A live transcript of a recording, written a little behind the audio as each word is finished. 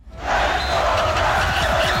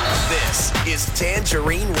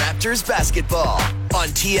Tangerine Raptors basketball on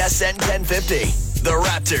TSN 1050. The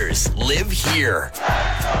Raptors live here.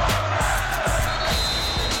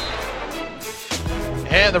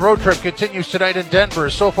 And the road trip continues tonight in Denver.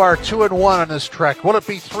 So far, 2-1 on this trek. Will it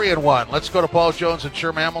be 3-1? Let's go to Paul Jones and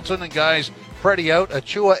Sherm Hamilton. And guys, Freddie out,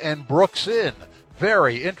 Achua and Brooks in.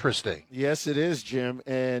 Very interesting. Yes, it is, Jim.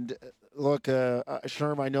 And look,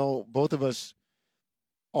 Sherm, I know both of us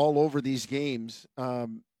all over these games.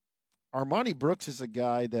 Armoni Brooks is a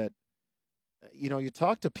guy that, you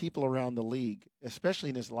talk to people around the league, especially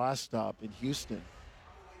in his last stop in Houston.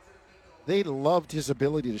 They loved his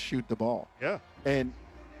ability to shoot the ball. Yeah. And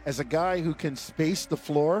as a guy who can space the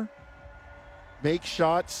floor, make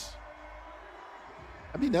shots,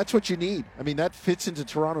 that's what you need. That fits into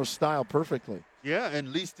Toronto's style perfectly. Yeah, and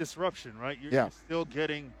least disruption, right? You're still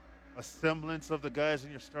getting a semblance of the guys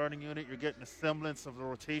in your starting unit. You're getting a semblance of the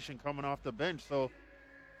rotation coming off the bench. So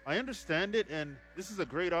I understand it, and this is a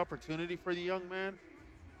great opportunity for the young man.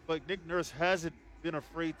 But Nick Nurse hasn't been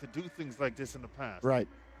afraid to do things like this in the past. Right.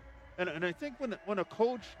 And I think when a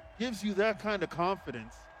coach gives you that kind of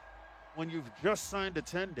confidence, when you've just signed a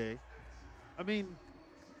 10-day,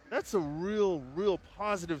 that's a real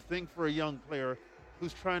positive thing for a young player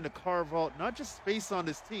who's trying to carve out not just space on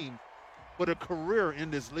his team, but a career in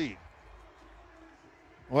this league.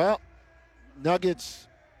 Well, Nuggets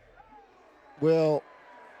will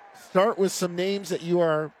start with some names that you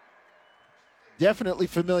are definitely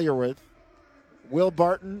familiar with. Will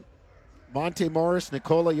Barton, Monte Morris,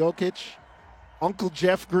 Nikola Jokic, Uncle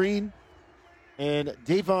Jeff Green, and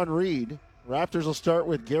Davon Reed. Raptors will start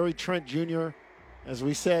with Gary Trent Jr., as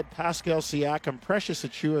we said, Pascal Siakam, Precious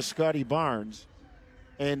Achiuwa, Scotty Barnes,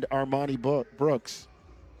 and Armoni Brooks.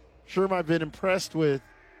 Sherm, I've been impressed with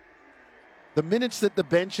the minutes that the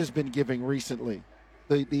bench has been giving recently.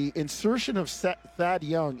 The insertion of Thad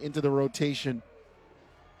Young into the rotation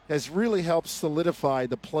has really helped solidify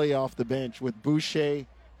the play off the bench with Boucher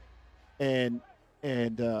and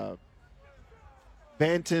Banton,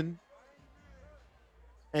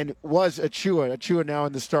 and was Achua now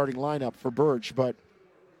in the starting lineup for Birch, but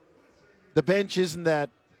the bench isn't that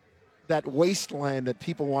wasteland that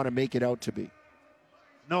people want to make it out to be.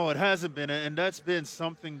 No, it hasn't been, and that's been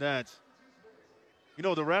something that,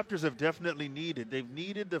 the Raptors have definitely needed. They've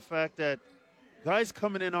needed the fact that guys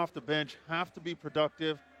coming in off the bench have to be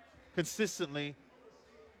productive consistently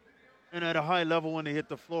and at a high level when they hit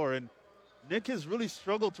the floor. And Nick has really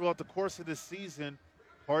struggled throughout the course of this season,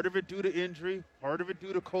 part of it due to injury, part of it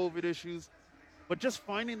due to COVID issues, but just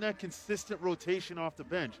finding that consistent rotation off the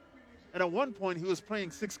bench. And at one point, he was playing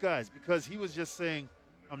 6 guys because he was just saying,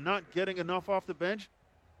 I'm not getting enough off the bench.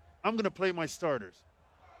 I'm going to play my starters.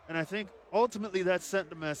 And I think ultimately that sent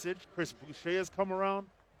the message. Chris Boucher has come around.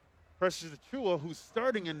 Precious Achiuwa, who's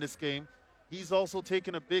starting in this game, he's also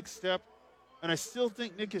taken a big step. And I still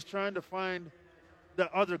think Nick is trying to find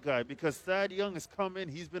the other guy because Thad Young has come in.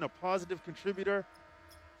 He's been a positive contributor.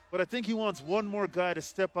 But I think he wants one more guy to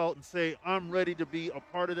step out and say, I'm ready to be a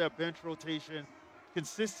part of that bench rotation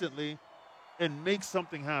consistently and make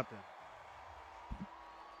something happen.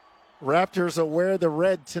 Raptors will wear the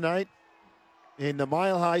red tonight in the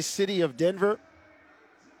Mile High city of Denver.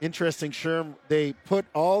 Interesting, Sherm. They put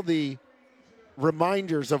all the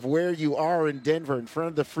reminders of where you are in Denver in front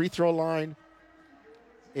of the free throw line.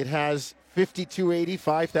 It has 5280,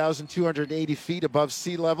 5,280 feet above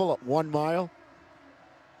sea level at 1 mile.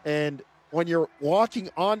 And when you're walking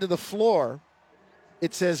onto the floor,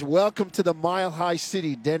 it says, welcome to the Mile High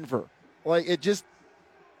City, Denver.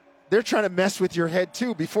 They're trying to mess with your head,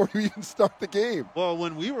 too, before you even start the game. Well,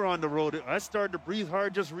 when we were on the road, I started to breathe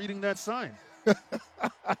hard just reading that sign.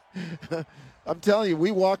 I'm telling you,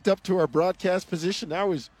 we walked up to our broadcast position. I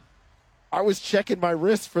was checking my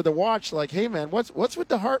wrist for the watch, like, hey, man, what's with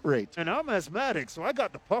the heart rate? And I'm asthmatic, so I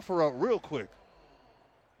got the puffer out real quick.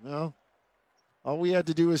 No. All we had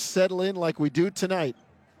to do is settle in like we do tonight.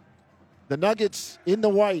 The Nuggets in the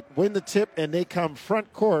white win the tip, and they come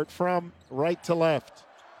front court from right to left.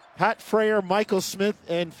 Pat Frayer, Michael Smith,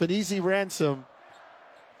 and Fenizi Ransom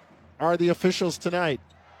are the officials tonight.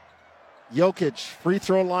 Jokic, free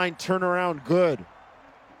throw line turnaround, good.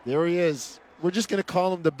 There he is. We're just going to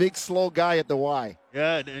call him the big, slow guy at the Y.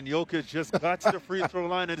 Yeah, and Jokic just got to the free throw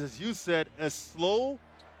line, and as you said, as slow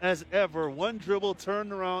as ever. One dribble,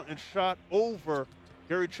 turned around, and shot over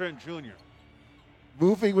Gary Trent Jr.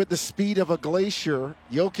 Moving with the speed of a glacier,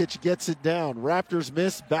 Jokic gets it down. Raptors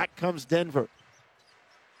miss, back comes Denver.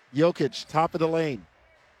 Jokic, top of the lane.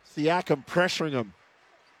 Siakam pressuring him.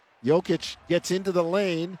 Jokic gets into the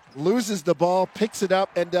lane, loses the ball, picks it up,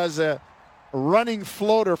 and does a running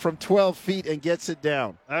floater from 12 feet and gets it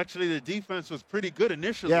down. Actually, the defense was pretty good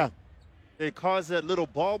initially. Yeah. They caused that little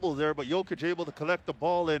bobble there, but Jokic able to collect the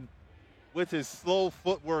ball and with his slow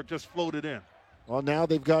footwork just floated in. Well, now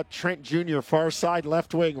they've got Trent Jr., far side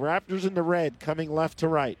left wing. Raptors in the red, coming left to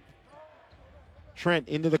right. Trent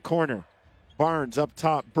into the corner. Barnes up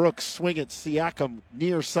top. Brooks swing it. Siakam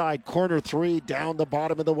near side. Corner three down the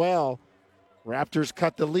bottom of the well. Raptors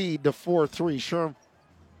cut the lead to 4-3. Sure, I'm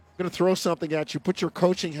going to throw something at you. Put your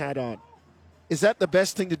coaching hat on. Is that the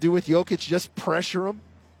best thing to do with Jokic? Just pressure him?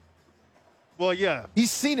 Well, yeah.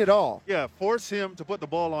 He's seen it all. Yeah, force him to put the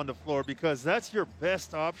ball on the floor because that's your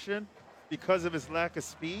best option because of his lack of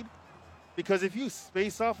speed. Because if you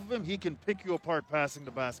space off of him, he can pick you apart passing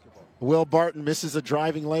the basketball. Will Barton misses a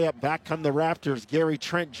driving layup. Back come the Raptors. Gary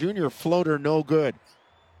Trent Jr. floater, no good.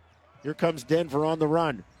 Here comes Denver on the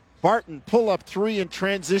run. Barton pull up three in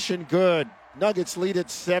transition, good. Nuggets lead at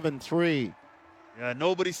 7-3. Yeah,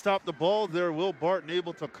 nobody stopped the ball there. Will Barton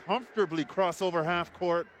able to comfortably cross over half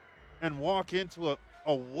court and walk into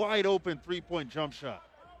a wide open three-point jump shot.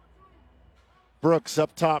 Brooks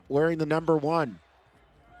up top wearing the number 1.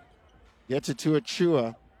 Gets it to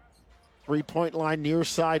Achua. Three-point line near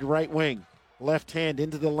side right wing. Left hand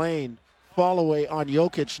into the lane. Fall away on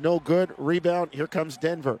Jokic. No good. Rebound. Here comes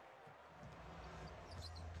Denver.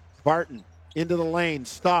 Barton into the lane.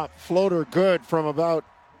 Stop. Floater good from about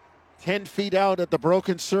 10 feet out at the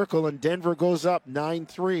broken circle, and Denver goes up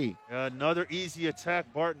 9-3. Another easy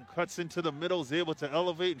attack. Barton cuts into the middle, is able to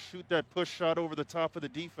elevate and shoot that push shot over the top of the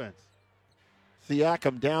defense.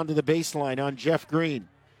 Siakam down to the baseline on Jeff Green.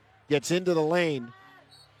 Gets into the lane.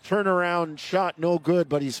 Turnaround shot, no good,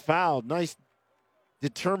 but he's fouled. Nice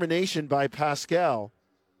determination by Pascal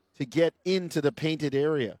to get into the painted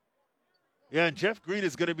area. Yeah, and Jeff Green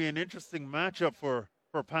is going to be an interesting matchup for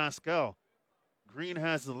Pascal. Green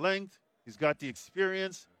has the length. He's got the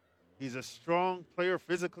experience. He's a strong player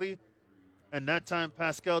physically. And that time,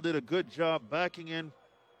 Pascal did a good job backing in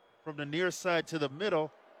from the near side to the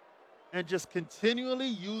middle and just continually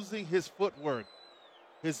using his footwork,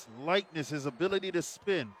 his lightness, his ability to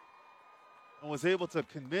spin, and was able to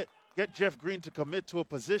get Jeff Green to commit to a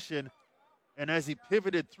position. And as he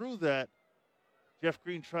pivoted through that, Jeff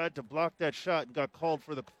Green tried to block that shot and got called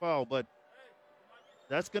for the foul. But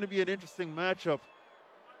that's going to be an interesting matchup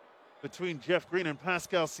between Jeff Green and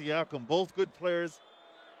Pascal Siakam. Both good players,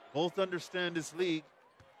 both understand this league,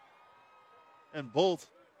 and both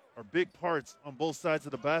are big parts on both sides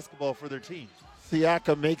of the basketball for their teams.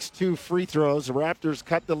 Siakam makes 2 free throws. The Raptors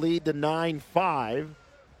cut the lead to 9-5.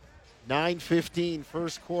 9:15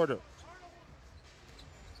 first quarter.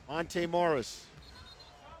 Monte Morris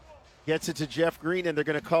gets it to Jeff Green, and they're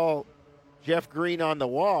going to call Jeff Green on the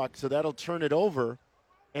walk, so that'll turn it over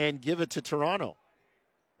and give it to Toronto.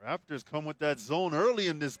 Raptors come with that zone early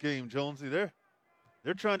in this game, Jonesy. They're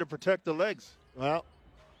trying to protect the legs. Well,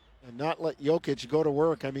 and not let Jokic go to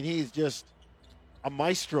work. I mean, he's just a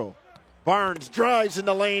maestro. Barnes drives in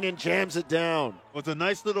the lane and jams it down. With a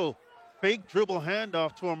nice little fake dribble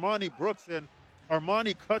handoff to Armani Brooks, and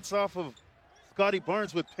Armani cuts off of Scotty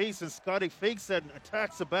Barnes with pace, and Scotty fakes that and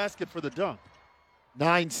attacks the basket for the dunk.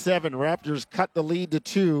 9-7. Raptors cut the lead to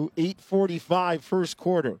 2. 8:45 first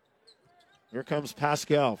quarter. Here comes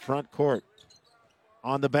Pascal, front court.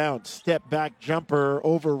 On the bounce, step back jumper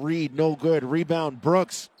over Reed, no good. Rebound,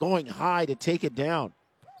 Brooks going high to take it down.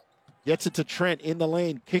 Gets it to Trent in the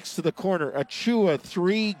lane, kicks to the corner. Achua,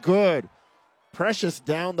 3, good. Precious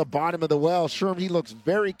down the bottom of the well. Sherm, he looks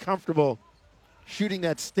very comfortable shooting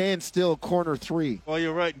that standstill corner 3. Well,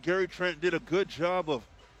 you're right. Gary Trent did a good job of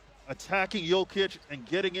attacking Jokic and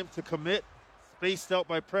getting him to commit, spaced out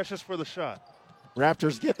by Precious for the shot.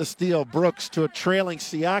 Raptors get the steal. Brooks to a trailing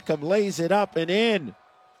Siakam, lays it up and in.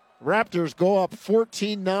 Raptors go up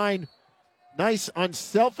 14-9. Nice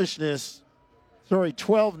unselfishness.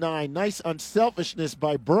 12-9. Nice unselfishness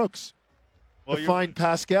by Brooks to find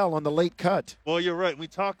Pascal on the late cut. Well, you're right. We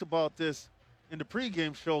talked about this in the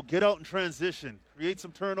pregame show. Get out and transition. Create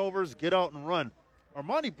some turnovers. Get out and run.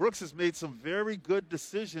 Armani Brooks has made some very good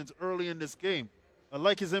decisions early in this game. I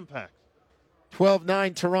like his impact.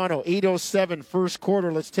 12-9 Toronto, 8:07 first quarter.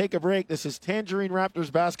 Let's take a break. This is Tangerine Raptors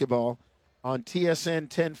basketball on TSN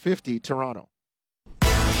 1050 Toronto.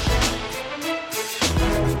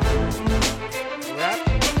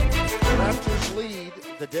 Raptors lead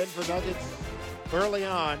the Denver Nuggets early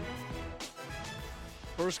on.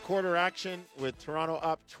 First quarter action with Toronto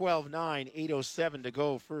up 12-9, 8:07 to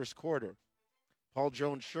go first quarter. Paul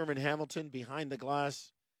Jones, Sherman Hamilton behind the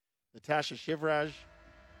glass. Natasha Shivraj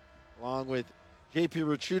along with JP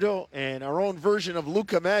Ruchudo and our own version of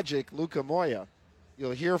Luka Magic, Luka Moya.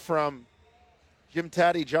 You'll hear from Jim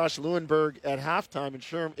Taddy, Josh Lewenberg at halftime. And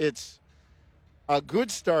Sherm, it's a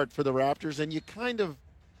good start for the Raptors, and you kind of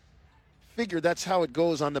figure that's how it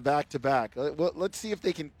goes on the back-to-back. Well, let's see if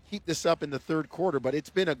they can keep this up in the third quarter, but it's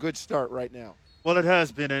been a good start right now. Well, it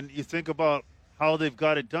has been, and you think about how they've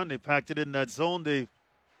got it done. They packed it in that zone. They've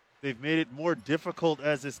made it more difficult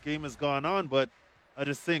as this game has gone on, but I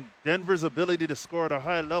just think Denver's ability to score at a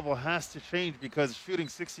high level has to change because shooting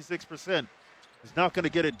 66% is not going to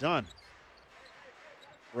get it done.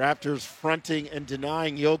 Raptors fronting and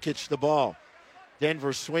denying Jokic the ball.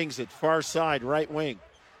 Denver swings it, far side, right wing.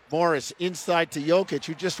 Morris inside to Jokic,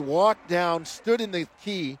 who just walked down, stood in the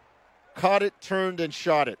key, caught it, turned, and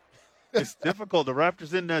shot it. It's difficult. The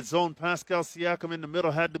Raptors in that zone. Pascal Siakam in the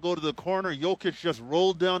middle had to go to the corner. Jokic just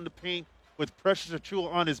rolled down the paint with Precious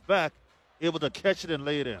Achiuwa on his back, able to catch it and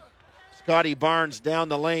lay it in. Scotty Barnes down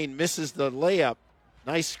the lane, misses the layup.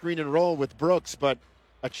 Nice screen and roll with Brooks, but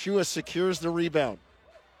Achiuwa secures the rebound.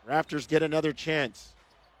 Raptors get another chance.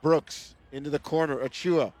 Brooks into the corner.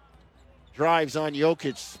 Achiuwa drives on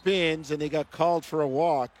Jokic, spins, and they got called for a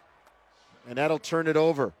walk, and that'll turn it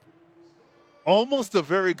over. Almost a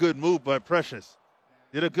very good move by Precious.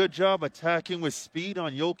 Did a good job attacking with speed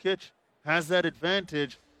on Jokic. Has that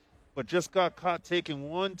advantage, but just got caught taking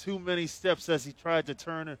one too many steps as he tried to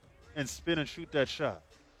turn and spin and shoot that shot.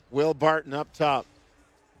 Will Barton up top.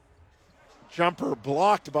 Jumper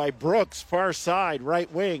blocked by Brooks, far side,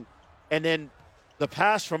 right wing. And then the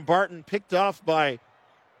pass from Barton picked off by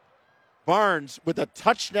Barnes with a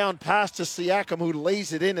touchdown pass to Siakam, who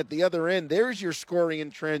lays it in at the other end. There's your scoring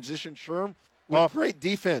in transition, Sherm, with great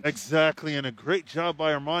defense. Exactly, and a great job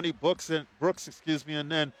by Armani Brooks, and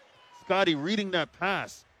then Scotty reading that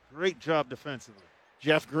pass. Great job defensively.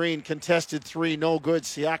 Jeff Green contested three, no good.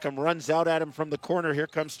 Siakam runs out at him from the corner. Here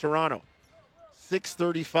comes Toronto.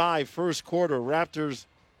 6:35 first quarter. Raptors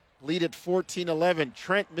lead at 14-11.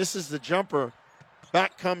 Trent misses the jumper.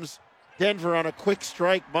 Back comes Denver on a quick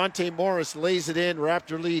strike. Monte Morris lays it in.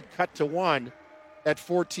 Raptor lead cut to 1 at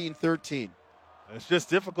 14-13. It's just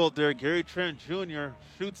difficult there. Gary Trent Jr.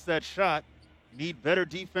 shoots that shot. Need better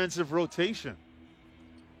defensive rotation.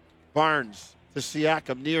 Barnes to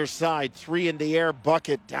Siakam, near side. Three in the air,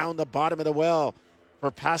 bucket down the bottom of the well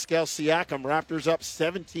for Pascal Siakam. Raptors up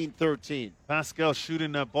 17-13. Pascal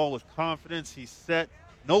shooting that ball with confidence. He's set.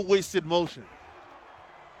 No wasted motion.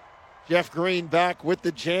 Jeff Green back with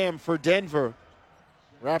the jam for Denver.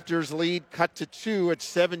 Raptors lead cut to 2 at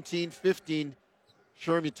 17-15.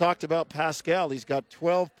 Sherm, you talked about Pascal. He's got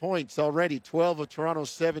 12 points already, 12 of Toronto's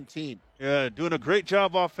 17. Yeah, doing a great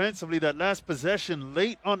job offensively. That last possession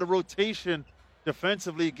late on the rotation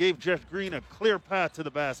defensively gave Jeff Green a clear path to the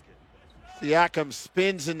basket. Siakam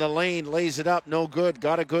spins in the lane, lays it up, no good.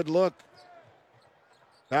 Got a good look.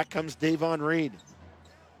 Back comes Davon Reed.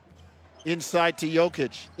 Inside to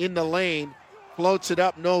Jokic, in the lane, floats it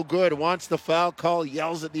up, no good. Wants the foul call,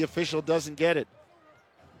 yells at the official, doesn't get it.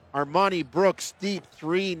 Armani Brooks, deep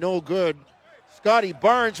three, no good. Scotty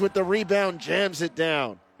Barnes with the rebound, jams it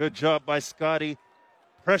down. Good job by Scotty.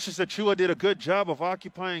 Precious Achiuwa did a good job of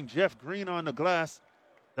occupying Jeff Green on the glass.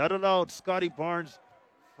 That allowed Scotty Barnes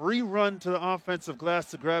free run to the offensive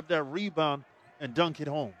glass to grab that rebound and dunk it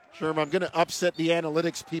home. Sherm, I'm going to upset the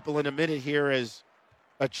analytics people in a minute here as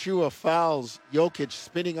Achiuwa fouls Jokic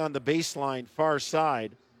spinning on the baseline, far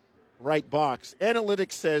side, right box.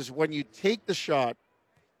 Analytics says when you take the shot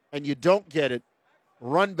and you don't get it,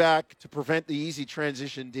 run back to prevent the easy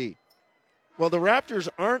transition D. Well, the Raptors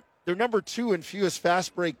they're number 2 in fewest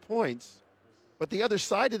fast break points, but the other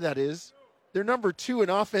side of that is they're number 2 in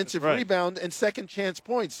offensive rebound and second chance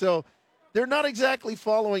points. So they're not exactly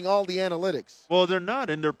following all the analytics. Well, they're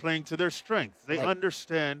not, and they're playing to their strengths. They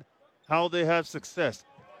understand how they have success.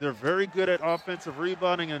 They're very good at offensive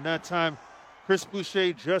rebounding, and that time Chris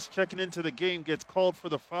Boucher, just checking into the game, gets called for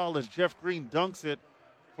the foul as Jeff Green dunks it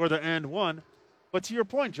for the and one. But to your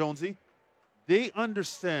point, Jonesy, they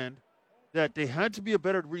understand that they had to be a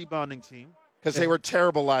better rebounding team. Because they were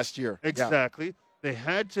terrible last year. Exactly. Yeah. They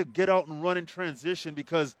had to get out and run in transition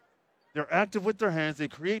because they're active with their hands. They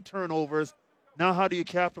create turnovers. Now how do you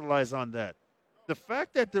capitalize on that? The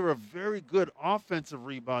fact that they're a very good offensive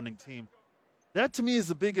rebounding team, that to me is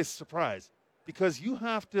the biggest surprise because you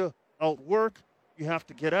have to outwork, you have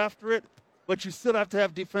to get after it, but you still have to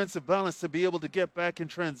have defensive balance to be able to get back in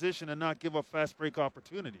transition and not give up fast break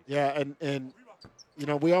opportunities. Yeah, and you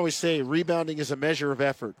know, we always say rebounding is a measure of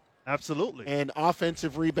effort. Absolutely. And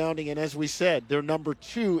offensive rebounding, and as we said, they're number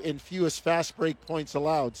 2 in fewest fast break points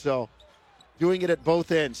allowed. So doing it at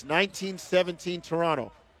both ends. 19-17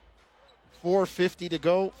 Toronto. 4:50 to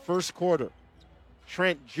go, first quarter.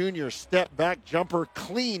 Trent Jr. step back jumper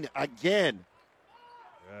clean again.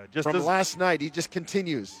 Just from does last night. He just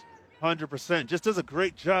continues. 100%. Just does a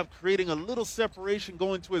great job creating a little separation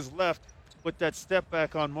going to his left with that step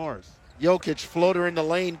back on Morris. Jokic floater in the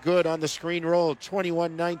lane, good on the screen roll.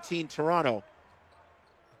 21-19 Toronto.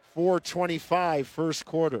 4:25 first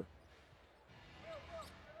quarter.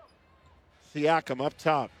 Siakam up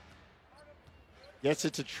top. Gets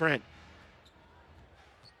it to Trent.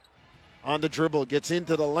 On the dribble, gets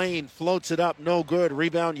into the lane, floats it up, no good.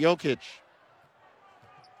 Rebound Jokic.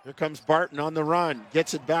 Here comes Barton on the run.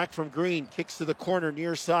 Gets it back from Green. Kicks to the corner,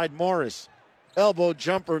 near side Morris. Elbow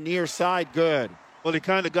jumper, near side, good. Well, he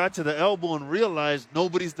kind of got to the elbow and realized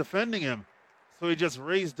nobody's defending him. So he just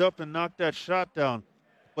raised up and knocked that shot down.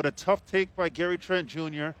 But a tough take by Gary Trent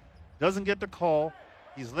Jr. Doesn't get the call.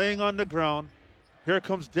 He's laying on the ground. Here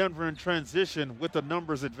comes Denver in transition with the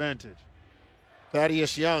numbers advantage.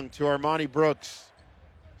 Thaddeus Young to Armoni Brooks.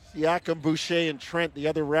 Siakam, Boucher, and Trent, the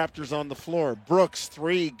other Raptors on the floor. Brooks,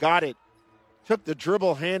 three, got it. Took the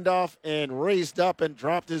dribble handoff and raised up and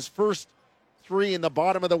dropped his first three in the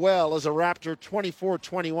bottom of the well as a Raptor.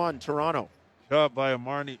 24-21 Toronto. Job by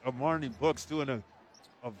Armoni Brooks doing a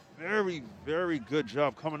very, very good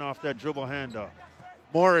job coming off that dribble handoff.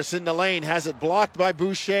 Morris in the lane has it blocked by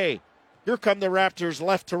Boucher. Here come the Raptors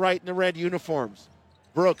left to right in the red uniforms.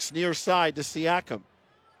 Brooks near side to Siakam.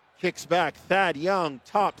 Kicks back. Thad Young,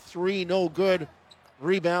 top three, no good.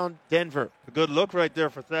 Rebound, Denver. A good look right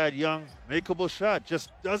there for Thad Young. Makeable shot,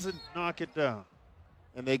 just doesn't knock it down.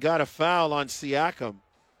 And they got a foul on Siakam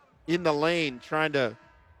in the lane, trying to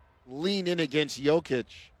lean in against Jokic.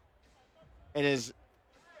 And as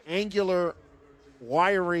angular,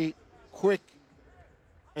 wiry, quick,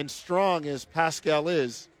 and strong as Pascal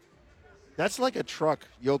is, that's like a truck,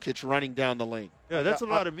 Jokic running down the lane. Yeah, that's a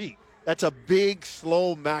lot of meat. That's a big,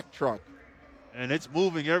 slow Mack truck. And it's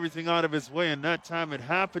moving everything out of its way, and that time it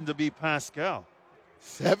happened to be Pascal.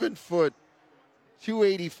 7 foot,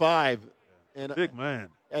 285. And big man.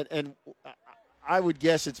 And I would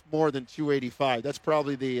guess it's more than 285. That's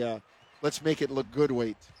probably the let's make it look good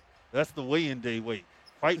weight. That's the weigh-in day weight.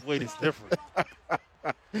 Fight weight is different.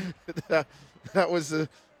 that was the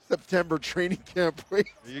September training camp weight.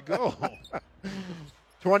 There you go.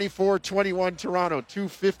 24-21 Toronto.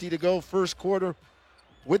 2:50 to go first quarter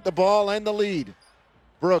with the ball and the lead.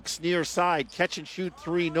 Brooks near side. Catch and shoot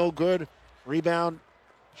three. No good. Rebound.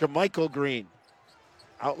 JaMychal Green.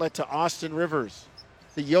 Outlet to Austin Rivers.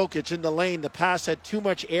 To Jokic in the lane. The pass had too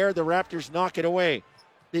much air. The Raptors knock it away.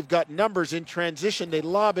 They've got numbers in transition. They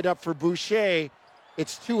lob it up for Boucher.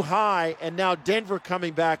 It's too high. And now Denver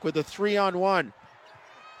coming back with a 3-on-1.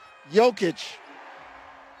 Jokic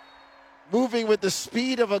moving with the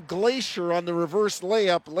speed of a glacier on the reverse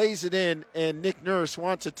layup, lays it in, and Nick Nurse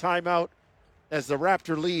wants a timeout as the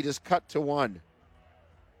Raptor lead is cut to 1.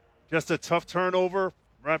 Just a tough turnover.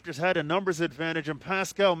 Raptors had a numbers advantage, and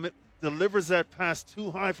Pascal delivers that pass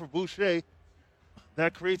too high for Boucher.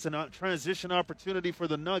 That creates a transition opportunity for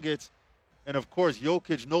the Nuggets. And, of course,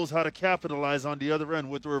 Jokic knows how to capitalize on the other end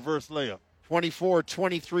with the reverse layup.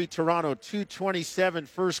 24-23 Toronto, 2:27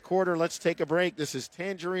 first quarter. Let's take a break. This is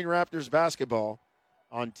Tangerine Raptors basketball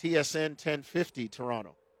on TSN 1050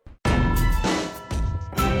 Toronto.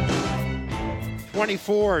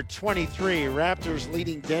 24-23, Raptors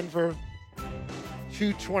leading Denver.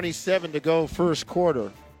 2:27 to go first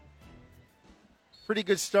quarter. Pretty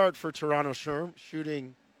good start for Toronto, Sherm,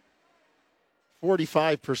 shooting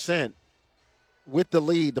 45% with the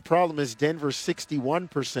lead. The problem is Denver's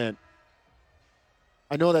 61%.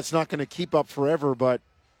 I know that's not going to keep up forever, but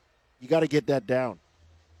you got to get that down.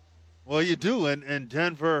 Well, you do, and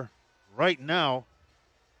Denver right now,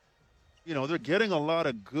 you know, they're getting a lot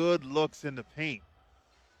of good looks in the paint.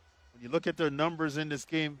 When you look at their numbers in this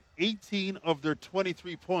game, 18 of their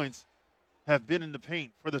 23 points have been in the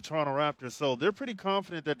paint for the Toronto Raptors. So they're pretty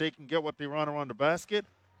confident that they can get what they want around the basket.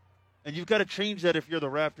 And you've got to change that if you're the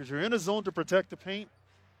Raptors. You're in a zone to protect the paint.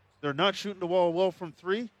 They're not shooting the ball well from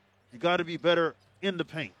three. You got to be better in the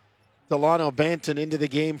paint. Delano Banton into the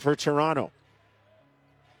game for Toronto.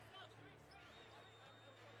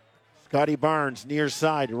 Scotty Barnes near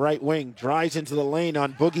side, right wing, drives into the lane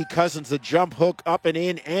on Boogie Cousins. The jump hook up and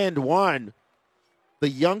in and one. The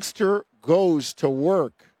youngster goes to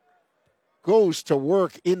work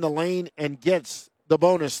in the lane and gets the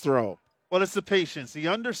bonus throw. Well, it's the patience. He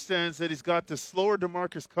understands that he's got the slower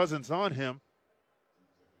DeMarcus Cousins on him.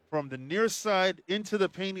 From the near side into the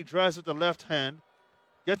paint, he drives with the left hand,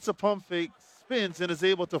 gets a pump fake, spins, and is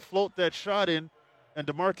able to float that shot in. And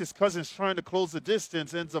DeMarcus Cousins, trying to close the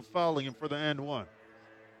distance, ends up fouling him for the and one.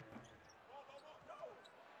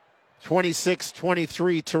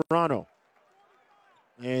 26-23 Toronto.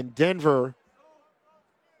 And Denver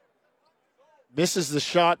misses the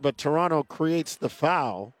shot, but Toronto creates the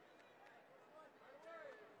foul.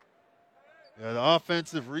 Yeah, the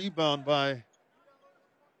offensive rebound by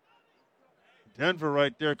Denver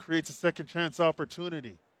right there creates a second chance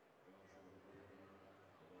opportunity.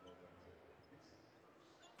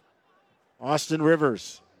 Austin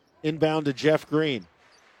Rivers inbound to Jeff Green.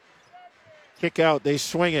 Kick out, they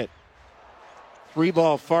swing it.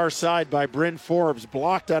 3-ball far side by Bryn Forbes,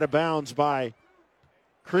 blocked out of bounds by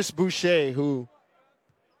Chris Boucher, who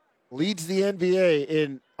leads the NBA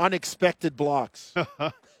in unexpected blocks.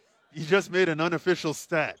 You just made an unofficial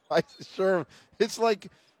stat. Sure. It's like,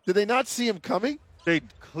 did they not see him coming? They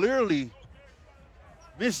clearly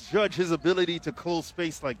misjudge his ability to close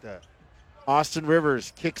space like that. Austin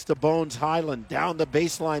Rivers kicks to Bones Highland down the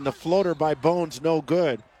baseline. The floater by Bones, no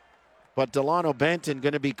good. But Delano Banton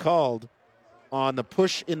going to be called on the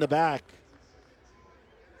push in the back.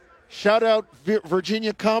 Shout out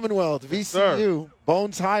Virginia Commonwealth, VCU, Sir.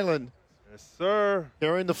 Bones Highland. Yes, sir.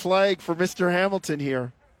 Carrying the flag for Mr. Hamilton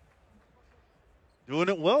here. Doing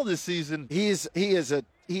it well this season. He is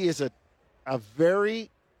a very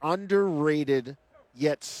underrated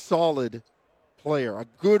yet solid player, a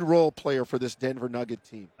good role player for this Denver Nugget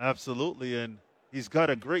team. Absolutely, and he's got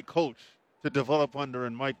a great coach to develop under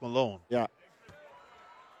in Mike Malone. Yeah.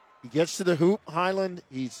 He gets to the hoop, Highland.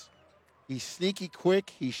 He's sneaky quick.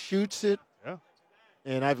 He shoots it. Yeah.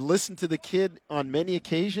 And I've listened to the kid on many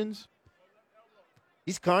occasions.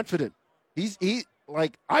 He's confident. He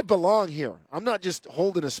like, I belong here. I'm not just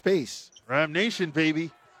holding a space. Ram Nation, baby.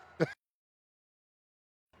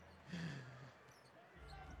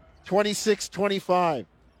 26-25.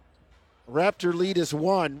 Raptor lead is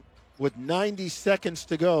 1 with 90 seconds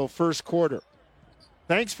to go, first quarter.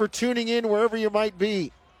 Thanks for tuning in wherever you might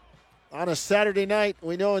be. On a Saturday night,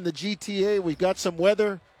 we know in the GTA we've got some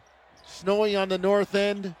weather. Snowy on the north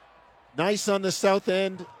end, nice on the south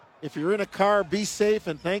end. If you're in a car, be safe,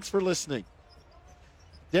 and thanks for listening.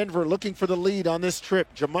 Denver looking for the lead on this trip.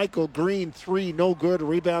 JaMychal Green, 3, no good.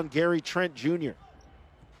 Rebound, Gary Trent Jr.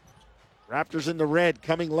 Raptors in the red,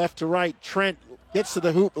 coming left to right. Trent gets to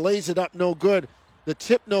the hoop, lays it up, no good. The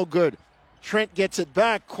tip, no good. Trent gets it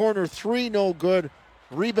back. Corner 3, no good.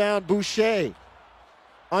 Rebound, Boucher.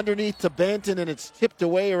 Underneath to Banton, and it's tipped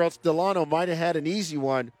away, or else Delano might have had an easy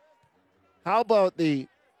one. How about the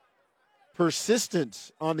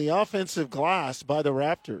persistence on the offensive glass by the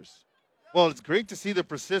Raptors? Well, it's great to see the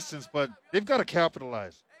persistence, but they've got to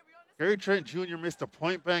capitalize. Gary Trent Jr. missed a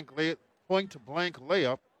point-blank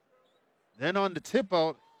layup. Then on the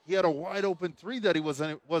tip-out, he had a wide-open 3 that he was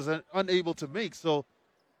unable to make. So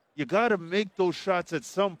you got to make those shots at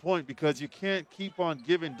some point because you can't keep on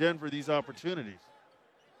giving Denver these opportunities.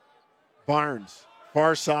 Barnes,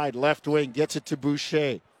 far side, left wing, gets it to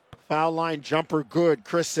Boucher. Foul line jumper, good.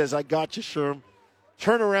 Chris says, I got you, Sherm.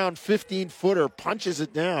 Turnaround 15-footer, punches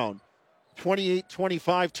it down.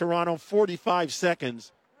 28-25 Toronto, 45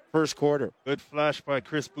 seconds, first quarter. Good flash by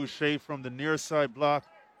Chris Boucher from the near side block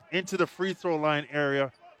into the free throw line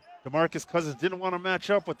area. DeMarcus Cousins didn't want to match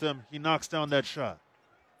up with him. He knocks down that shot.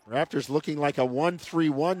 Raptors looking like a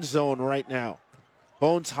 1-3-1 zone right now.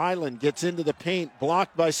 Bones Highland gets into the paint,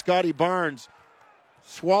 blocked by Scotty Barnes.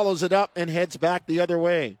 Swallows it up and heads back the other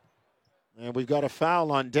way. And we've got a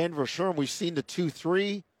foul on Denver. Sure, we've seen the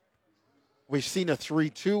 2-3. We've seen a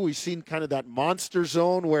 3-2. We've seen kind of that monster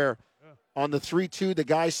zone where on the 3-2, the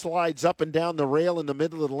guy slides up and down the rail in the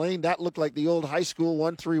middle of the lane. That looked like the old high school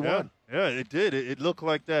 1-3-1. Yeah, it did. It looked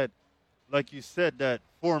like that, like you said, that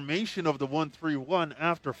formation of the 1-3-1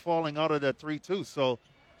 after falling out of that 3-2. So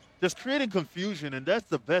just creating confusion, and that's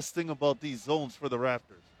the best thing about these zones for the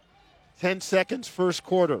Raptors. 10 seconds, first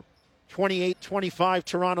quarter. 28-25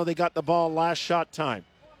 Toronto. They got the ball last shot time.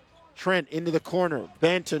 Trent into the corner.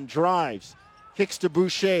 Banton drives. Kicks to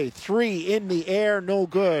Boucher. 3 in the air, no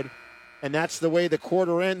good. And that's the way the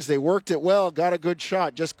quarter ends. They worked it well, got a good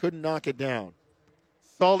shot, just couldn't knock it down.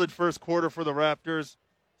 Solid first quarter for the Raptors.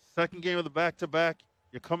 Second game of the back-to-back.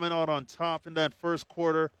 You're coming out on top in that first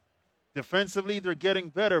quarter. Defensively, they're getting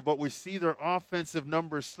better, but we see their offensive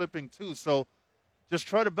numbers slipping too. So just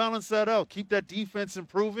try to balance that out. Keep that defense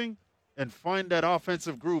improving and find that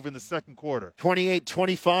offensive groove in the second quarter.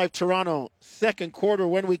 28-25 Toronto. Second quarter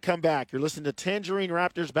when we come back. You're listening to Tangerine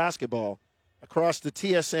Raptors basketball across the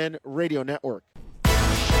TSN radio network.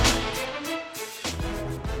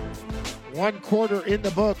 1 quarter in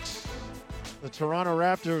the books. The Toronto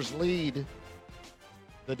Raptors lead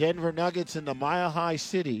the Denver Nuggets in the Mile High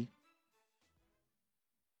City.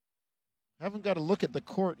 Haven't got a look at the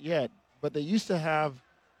court yet, but they used to have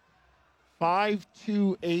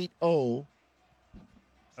 5-2-8-0.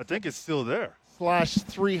 I think it's still there.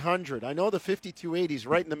 /300. I know the 5280 is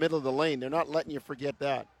right in the middle of the lane. They're not letting you forget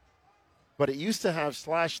that. But it used to have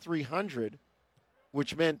 /300,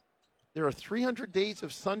 which meant there are 300 days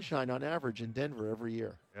of sunshine on average in Denver every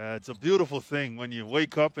year. Yeah, it's a beautiful thing when you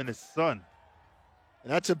wake up and it's sun.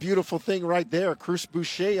 And that's a beautiful thing right there. Chris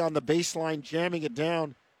Boucher on the baseline, jamming it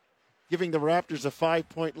down, giving the Raptors a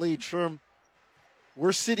 5-point lead. Sherm,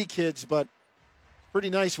 we're city kids, but pretty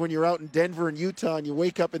nice when you're out in Denver and Utah and you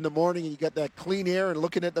wake up in the morning and you got that clean air and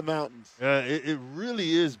looking at the mountains. Yeah, it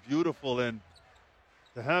really is beautiful. And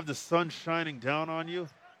to have the sun shining down on you,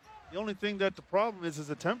 the only thing that the problem is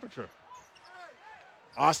the temperature.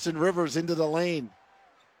 Austin Rivers into the lane.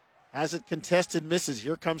 Has it contested, misses.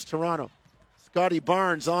 Here comes Toronto. Scotty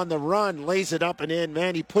Barnes on the run, lays it up and in.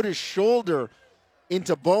 Man, he put his shoulder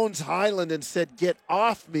into Bones Highland and said, "Get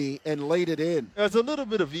off me," and laid it in. There's a little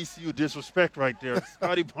bit of VCU disrespect right there.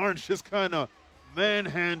 Scotty Barnes just kind of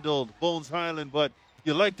manhandled Bones Highland, but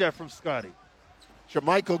you like that from Scotty.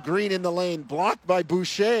 Jermichael Green in the lane, blocked by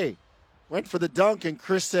Boucher. Went for the dunk, and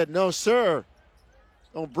Chris said, "No, sir.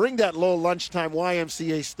 Don't bring that low lunchtime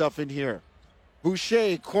YMCA stuff in here."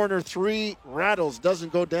 Boucher, corner three, rattles,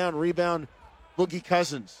 doesn't go down. Rebound, Boogie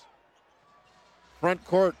Cousins. Front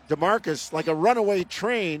court, DeMarcus, like a runaway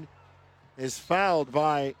train, is fouled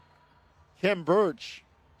by Kem Birch.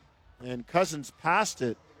 And Cousins passed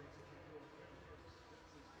it.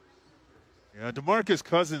 Yeah, DeMarcus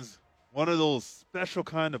Cousins, one of those special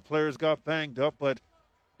kind of players, got banged up, but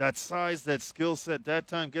that size, that skill set, that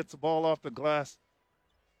time gets the ball off the glass,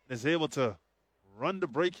 is able to run the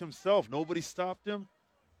break himself. Nobody stopped him.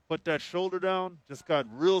 Put that shoulder down, just got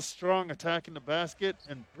real strong attacking the basket,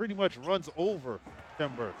 and pretty much runs over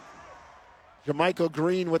Kem Birch. Jermichael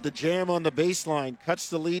Green with the jam on the baseline, cuts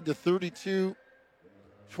the lead to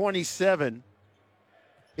 32-27.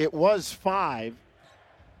 It was 5,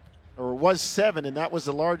 or it was 7, and that was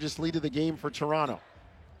the largest lead of the game for Toronto.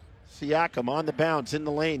 Siakam on the bounce, in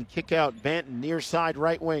the lane, kick out, Banton near side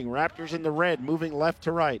right wing. Raptors in the red, moving left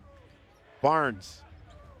to right. Barnes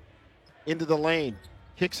into the lane.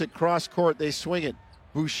 Kicks it cross court. They swing it.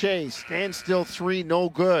 Boucher, standstill three, no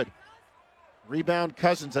good. Rebound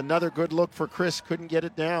Cousins. Another good look for Chris. Couldn't get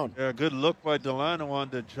it down. Yeah, good look by Delano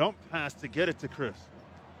on the jump pass to get it to Chris.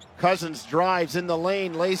 Cousins drives in the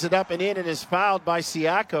lane, lays it up and in, and is fouled by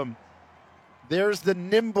Siakam. There's the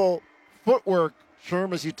nimble footwork,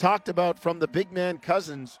 Sherm, as you talked about, from the big man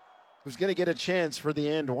Cousins, who's going to get a chance for the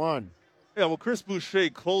and one. Yeah, well, Chris Boucher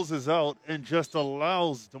closes out and just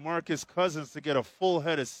allows DeMarcus Cousins to get a full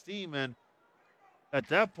head of steam. And at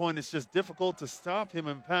that point, it's just difficult to stop him.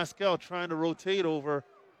 And Pascal, trying to rotate over,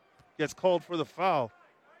 gets called for the foul.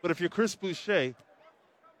 But if you're Chris Boucher,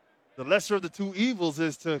 the lesser of the two evils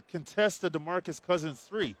is to contest the DeMarcus Cousins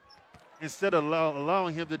three instead of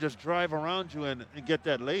allowing him to just drive around you and get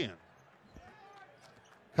that lay-in.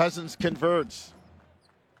 Cousins converts.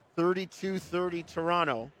 32-30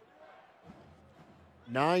 Toronto.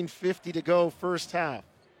 9:50 to go first half.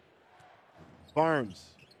 Barnes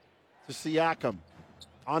to Siakam.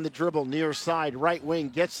 On the dribble, near side, right wing,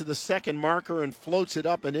 gets to the second marker and floats it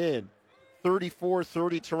up and in.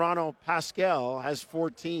 34-30 Toronto. Pascal has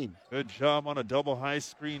 14. Good job on a double high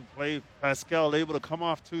screen play. Pascal able to come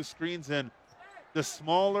off two screens, and the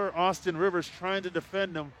smaller Austin Rivers trying to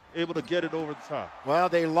defend him, able to get it over the top. Well,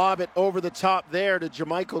 they lob it over the top there to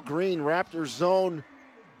Jermichael Green. Raptors zone,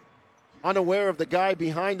 unaware of the guy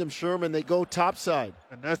behind him, Sherman. They go topside.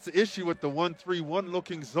 And that's the issue with the 1-3-1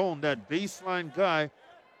 looking zone, that baseline guy.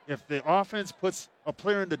 If the offense puts a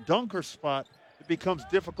player in the dunker spot, it becomes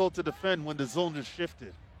difficult to defend when the zone is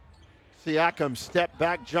shifted. Siakam, step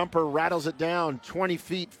back jumper, rattles it down 20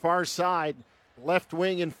 feet far side. Left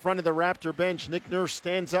wing in front of the Raptor bench. Nick Nurse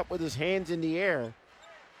stands up with his hands in the air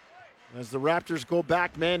as the Raptors go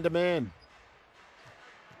back man to man.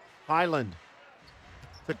 Highland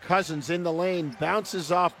to Cousins in the lane,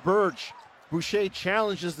 bounces off Birch. Boucher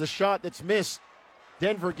challenges the shot that's missed.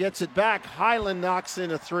 Denver gets it back. Highland knocks in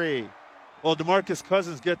a three. Well, DeMarcus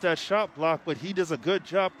Cousins get that shot block, but he does a good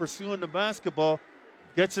job pursuing the basketball.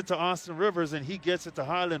 Gets it to Austin Rivers, and he gets it to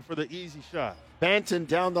Highland for the easy shot. Banton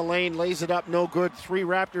down the lane, lays it up, no good. 3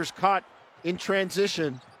 Raptors caught in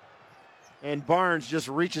transition. And Barnes just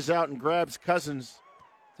reaches out and grabs Cousins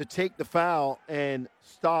to take the foul and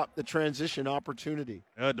stop the transition opportunity.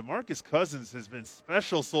 DeMarcus Cousins has been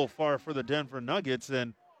special so far for the Denver Nuggets,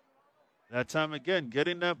 and that time again,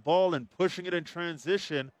 getting that ball and pushing it in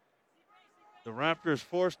transition. The Raptors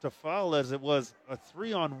forced to foul as it was a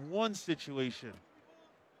 3-on-1 situation.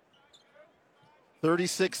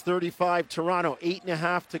 36-35 Toronto,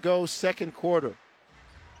 8.5 to go, second quarter.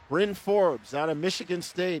 Bryn Forbes out of Michigan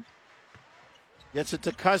State Gets it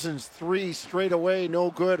to Cousins. 3 straight away.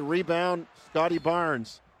 No good. Rebound, Scotty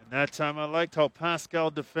Barnes. And that time I liked how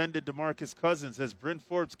Pascal defended DeMarcus Cousins as Bryn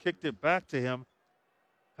Forbes kicked it back to him.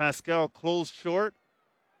 Pascal closed short,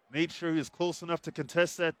 made sure he was close enough to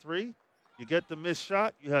contest that 3. You get the missed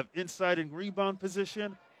shot. You have inside and rebound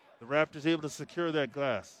position. The Raptors able to secure that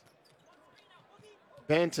glass.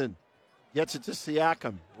 Banton gets it to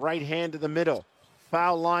Siakam. Right hand to the middle.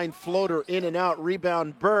 Foul line floater in and out.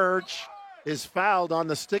 Rebound. Birch is fouled on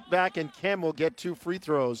the stick back, and Kem will get 2 free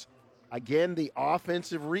throws. Again, the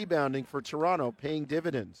offensive rebounding for Toronto paying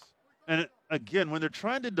dividends. And again, when they're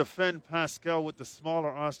trying to defend Pascal with the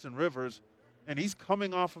smaller Austin Rivers, and he's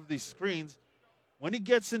coming off of these screens, when he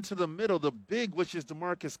gets into the middle, the big, which is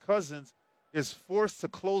DeMarcus Cousins, is forced to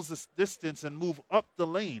close this distance and move up the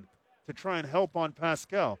lane to try and help on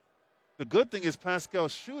Pascal. The good thing is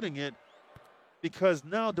Pascal's shooting it because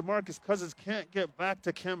now DeMarcus Cousins can't get back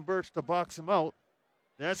to Kem Birch to box him out.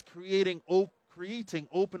 That's creating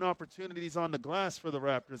open opportunities on the glass for the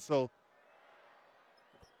Raptors. So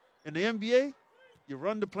in the NBA, you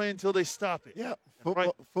run the play until they stop it. Yeah,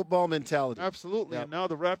 football mentality. Absolutely. Yep. And now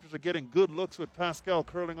the Raptors are getting good looks with Pascal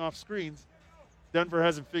curling off screens. Denver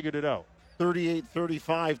hasn't figured it out.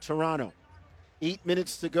 38-35 Toronto. 8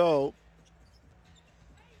 minutes to go.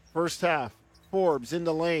 First half. Forbes in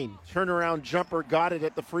the lane. Turnaround jumper, got it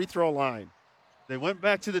at the free throw line. They went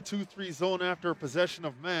back to the 2-3 zone after a possession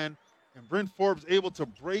of man, and Bryn Forbes able to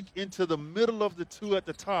break into the middle of the 2 at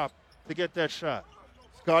the top to get that shot.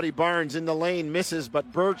 Scotty Barnes in the lane, misses, but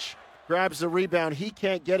Birch grabs the rebound. He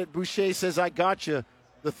can't get it. Boucher says, I got you.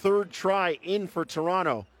 The 3rd try in for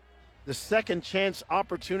Toronto. The second chance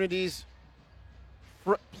opportunities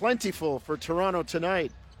plentiful for Toronto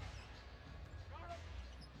tonight.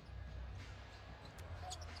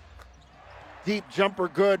 Deep jumper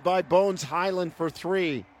good by Bones Highland for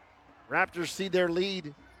 3. Raptors see their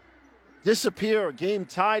lead disappear. Game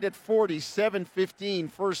tied at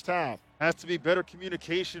 47-15 first half. Has to be better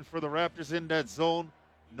communication for the Raptors in that zone.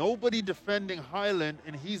 Nobody defending Highland,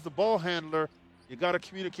 and he's the ball handler. You got to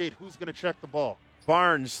communicate who's going to check the ball.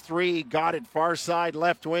 Barnes, 3, got it far side,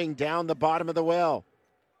 left wing, down the bottom of the well.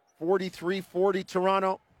 43-40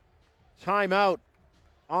 Toronto. Timeout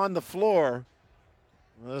on the floor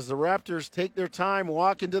as the Raptors take their time,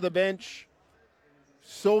 walk into the bench.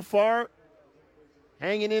 So far,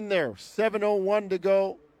 hanging in there. 7:01 to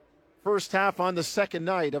go. First half on the second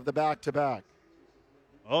night of the back-to-back.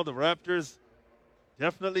 Oh, the Raptors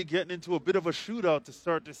definitely getting into a bit of a shootout to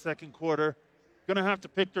start the second quarter. Going to have to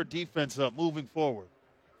pick their defense up moving forward.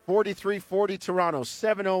 43-40 Toronto.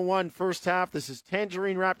 7:01 first half. This is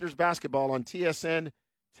Tangerine Raptors basketball on TSN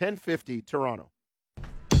 1050 Toronto.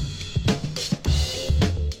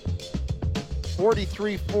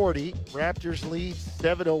 43-40. Raptors lead.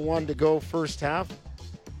 7:01 to go first half.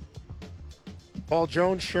 Paul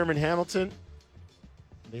Jones, Sherman Hamilton.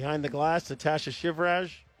 Behind the glass, Natasha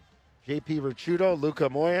Shivraj, JP Ricciuto, Luca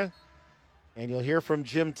Moya. And you'll hear from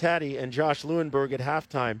Jim Taddy and Josh Lewenberg at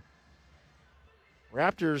halftime.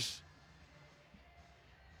 Raptors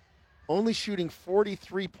only shooting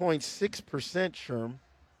 43.6%, Sherm,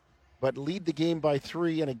 but lead the game by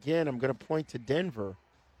 3. And again, I'm going to point to Denver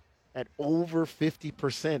at over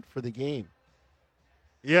 50% for the game.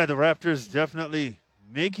 Yeah, the Raptors definitely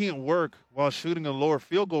making it work while shooting a lower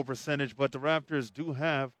field goal percentage, but the Raptors do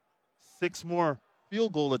have 6 more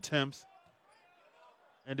field goal attempts,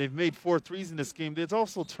 and they've made 4 threes in this game. They've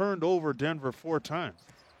also turned over Denver 4 times.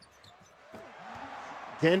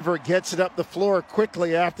 Denver gets it up the floor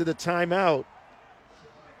quickly after the timeout,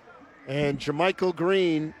 and Jermichael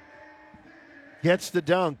Green gets the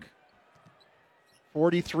dunk.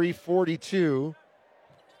 43-42.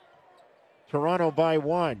 Toronto by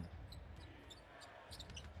 1.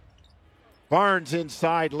 Barnes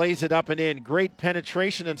inside, lays it up and in. Great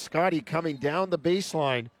penetration, and Scotty coming down the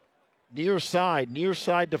baseline. Near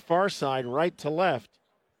side to far side, right to left.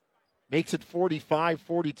 Makes it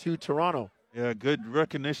 45-42 Toronto. Yeah, good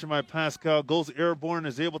recognition by Pascal. Goes airborne,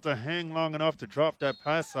 is able to hang long enough to drop that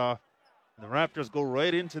pass off. The Raptors go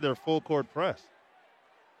right into their full court press.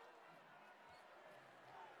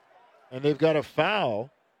 And they've got a foul.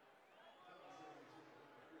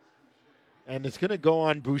 And it's going to go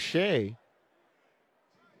on Boucher.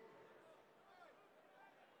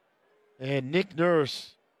 And Nick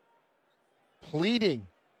Nurse pleading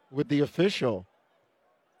with the official.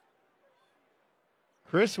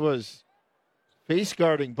 Chris was face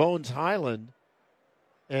guarding Bones Highland.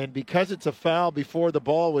 And because it's a foul before the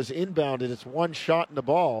ball was inbounded, it's one shot in the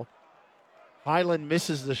ball. Highland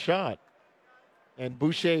misses the shot. And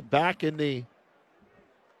Boucher back in the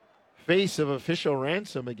face of official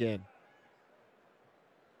Ransom again.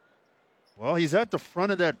 Well, he's at the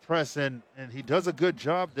front of that press, and he does a good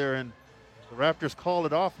job there, and the Raptors call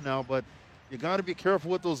it off now, but you got to be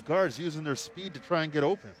careful with those guards using their speed to try and get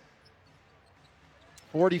open.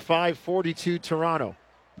 45-42 Toronto.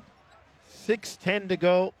 6:10 to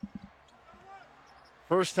go.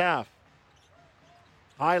 First half.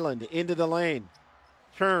 Highland into the lane.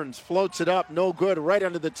 Turns, floats it up, no good. Right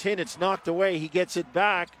under the tin, it's knocked away. He gets it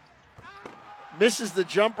back. Misses the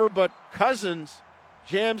jumper, but Cousins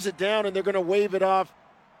jams it down, and they're going to wave it off.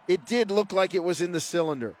 It did look like it was in the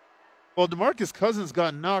cylinder. Well, DeMarcus Cousins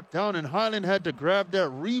got knocked down, and Highland had to grab that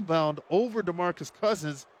rebound over DeMarcus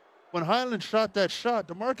Cousins. When Highland shot that shot,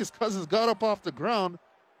 DeMarcus Cousins got up off the ground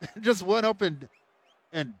and just went up and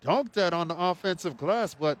dunked that on the offensive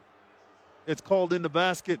glass, but it's called in the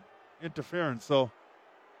basket interference. So,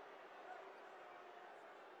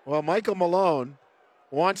 well, Michael Malone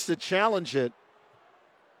wants to challenge it,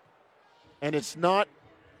 and it's not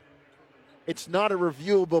a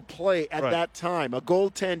reviewable play at that time. A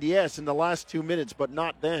goaltend, yes, in the last 2 minutes, but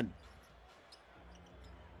not then.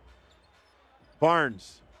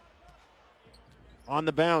 Barnes on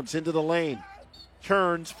the bounce into the lane.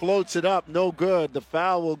 Turns, floats it up, no good. The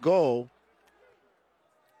foul will go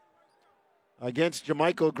against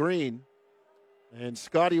JaMychal Green. And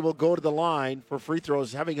Scotty will go to the line for free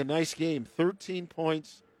throws, having a nice game. 13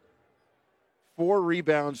 points, 4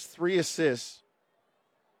 rebounds, 3 assists.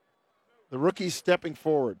 The rookie's stepping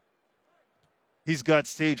forward. He's got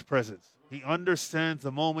stage presence. He understands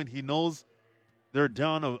the moment. He knows they're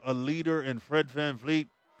down a leader in Fred VanVleet.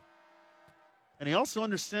 And he also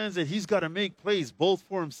understands that he's got to make plays both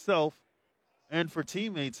for himself and for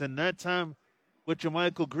teammates. And that time with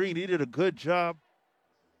JaMychal Green, he did a good job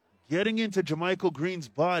getting into JaMychal Green's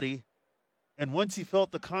body. And once he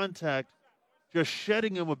felt the contact, just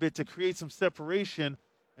shedding him a bit to create some separation.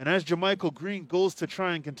 And as JaMychal Green goes to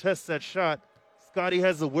try and contest that shot, Scotty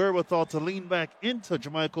has the wherewithal to lean back into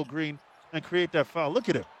JaMychal Green and create that foul. Look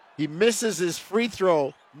at him. He misses his free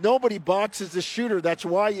throw. Nobody boxes the shooter. That's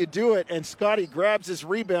why you do it. And Scotty grabs his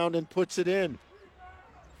rebound and puts it in.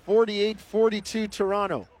 48-42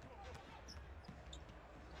 Toronto.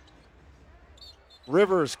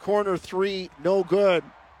 Rivers, corner three, no good.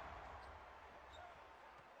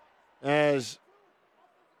 As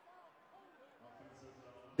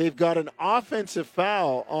they've got an offensive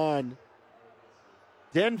foul on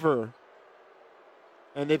Denver,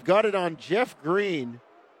 and they've got it on Jeff Green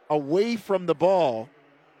away from the ball.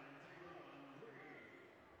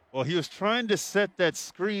 Well, he was trying to set that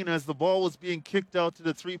screen as the ball was being kicked out to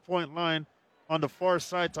the three-point line on the far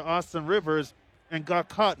side to Austin Rivers and got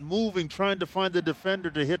caught moving, trying to find the defender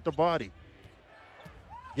to hit the body.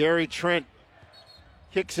 Gary Trent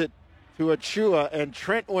kicks it to Achua, and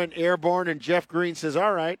Trent went airborne, and Jeff Green says,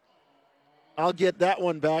 all right, I'll get that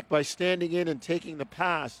one back by standing in and taking the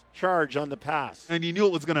pass, charge on the pass. And you knew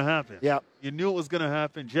it was going to happen. Yeah. You knew it was going to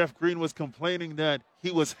happen. Jeff Green was complaining that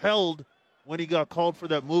he was held when he got called for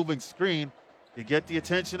that moving screen. You get the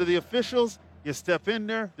attention of the officials, you step in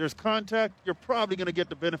there, there's contact, you're probably going to get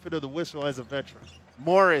the benefit of the whistle as a veteran.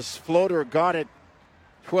 Morris, floater, got it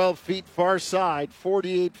 12 feet far side,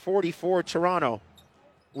 48-44 Toronto.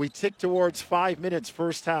 We tick towards 5 minutes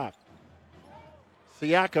first half.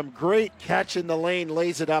 Siakam, great catch in the lane,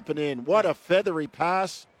 lays it up and in. What a feathery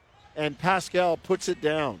pass, and Pascal puts it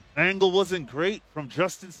down. Angle wasn't great from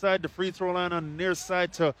just inside the free throw line on the near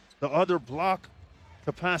side to the other block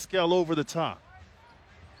to Pascal over the top.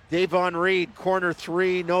 Davon Reed, corner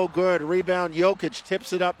three, no good. Rebound, Jokic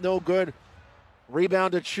tips it up, no good.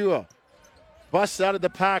 Rebound, Achua. Busts out of the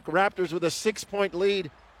pack. Raptors with a 6-point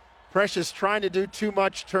lead. Precious trying to do too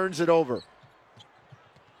much, turns it over.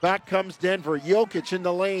 Back comes Denver. Jokic in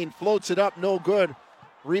the lane, floats it up, no good.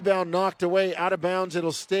 Rebound knocked away, out of bounds.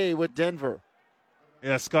 It'll stay with Denver.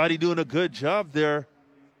 Yeah, Scotty doing a good job there.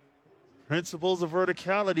 Principles of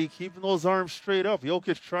verticality, keeping those arms straight up.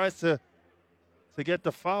 Jokic tries to get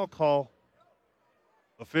the foul call.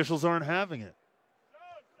 Officials aren't having it.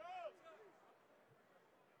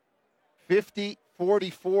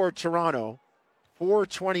 50-44 Toronto.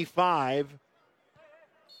 4:25.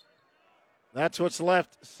 That's what's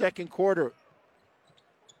left, second quarter.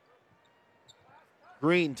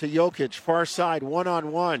 Green to Jokic, far side,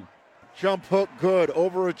 one-on-one. Jump hook, good,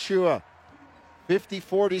 over Achua.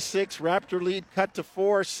 50-46, Raptor lead cut to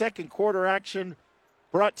 4. Second quarter action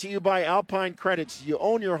brought to you by Alpine Credits. You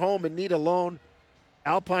own your home and need a loan.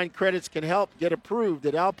 Alpine Credits can help. Get approved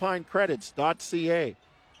at alpinecredits.ca.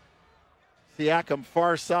 Siakam,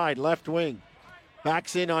 far side, left wing.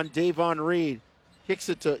 Backs in on Davon Reed. Kicks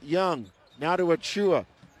it to Young. Now to Achua.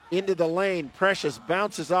 Into the lane. Precious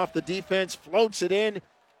bounces off the defense. Floats it in.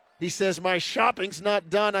 He says, my shopping's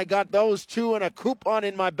not done. I got those 2 and a coupon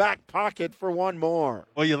in my back pocket for one more.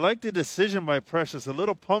 Well, you like the decision by Precious. A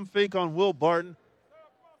little pump fake on Will Barton.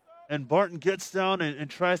 And Barton gets down and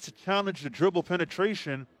tries to challenge the dribble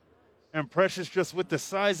penetration. And Precious, just with the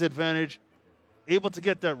size advantage, able to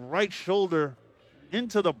get that right shoulder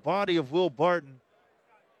into the body of Will Barton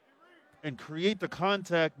and create the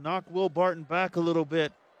contact, knock Will Barton back a little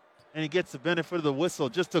bit, and he gets the benefit of the whistle.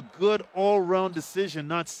 Just a good all-round decision,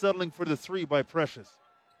 not settling for the 3 by Precious.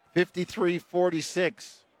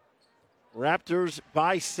 53-46. Raptors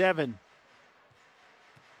by 7.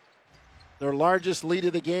 Their largest lead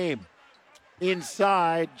of the game.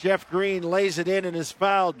 Inside, Jeff Green lays it in and is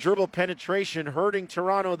fouled. Dribble penetration hurting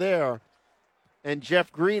Toronto there. And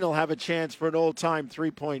Jeff Green will have a chance for an old-time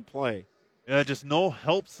three-point play. Yeah, just no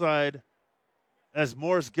help side as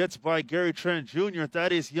Morris gets by Gary Trent Jr.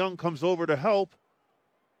 Thaddeus Young comes over to help.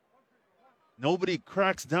 Nobody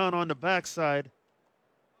cracks down on the backside,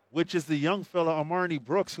 which is the young fella, Amarni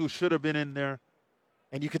Brooks, who should have been in there.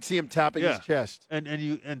 And you could see him tapping his chest.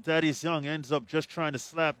 And Thaddeus Young ends up just trying to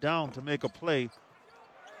slap down to make a play.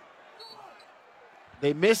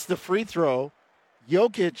 They miss the free throw.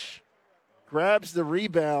 Jokic grabs the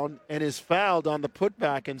rebound and is fouled on the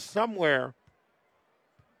putback. And somewhere,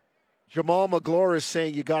 Jamal McGlure is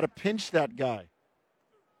saying you got to pinch that guy.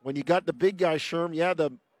 When you got the big guy, Sherm,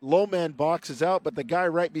 the low man boxes out, but the guy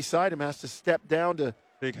right beside him has to step down to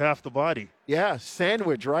take half the body. Yeah,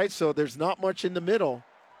 sandwich, right? So there's not much in the middle.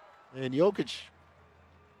 And Jokic,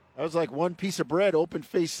 that was like one piece of bread,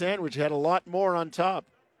 open-faced sandwich, had a lot more on top.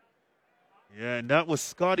 Yeah, and that was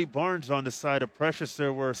Scotty Barnes on the side of Precious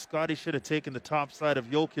there, where Scotty should have taken the top side of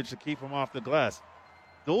Jokic to keep him off the glass.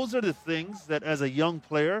 Those are the things that, as a young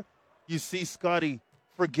player, you see Scotty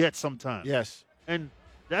forget sometimes. Yes. And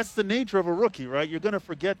that's the nature of a rookie, right? You're going to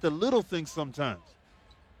forget the little things sometimes.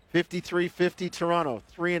 53-50 Toronto,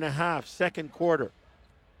 3.5, second quarter.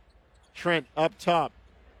 Trent up top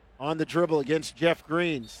on the dribble against Jeff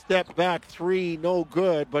Green. Step back 3, no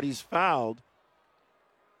good, but he's fouled.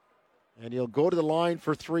 And he'll go to the line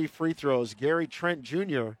for 3 free throws. Gary Trent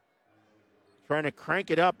Jr. trying to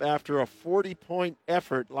crank it up after a 40-point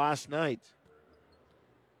effort last night.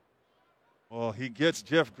 Well, he gets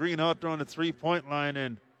Jeff Green out there on the three-point line,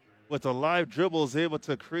 and with a live dribble is able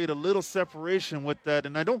to create a little separation with that.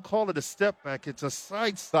 And I don't call it a step back. It's a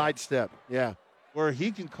sidestep, yeah. Where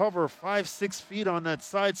he can cover 5-6 feet on that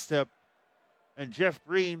sidestep. And Jeff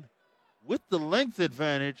Green, with the length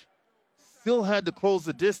advantage, still had to close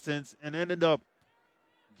the distance and ended up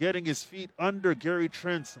getting his feet under Gary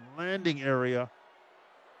Trent's landing area.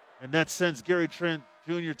 And that sends Gary Trent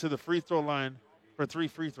Jr. to the free throw line for 3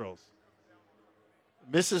 free throws.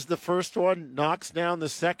 Misses the first one, knocks down the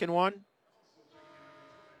second one.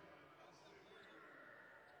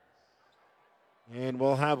 And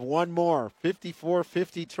we'll have one more.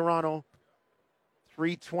 54-50 Toronto,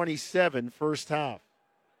 3:27 first half.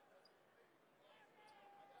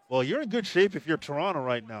 Well, you're in good shape if you're Toronto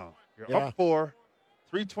right now. You're up 4,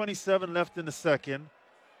 3:27 left in the second.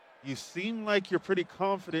 You seem like you're pretty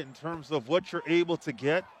confident in terms of what you're able to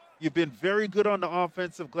get. You've been very good on the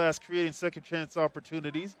offensive glass, creating second chance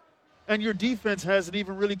opportunities. And your defense hasn't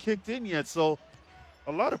even really kicked in yet. So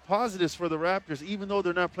a lot of positives for the Raptors, even though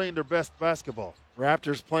they're not playing their best basketball.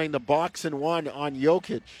 Raptors playing the box and one on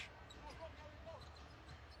Jokic.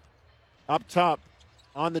 Up top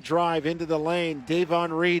on the drive into the lane.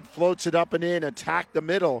 Davon Reed floats it up and in, attacked the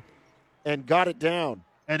middle, and got it down.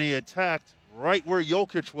 And he attacked right where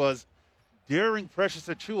Jokic was, daring Precious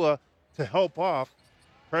Achiuwa to help off.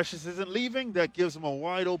 Precious isn't leaving. That gives him a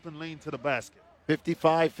wide open lane to the basket.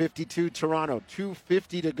 55-52 Toronto.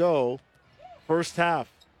 2:50 to go. First half.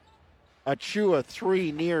 Achiuwa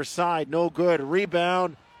 3 near side. No good.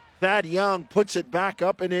 Rebound. Thad Young puts it back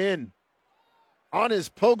up and in. On his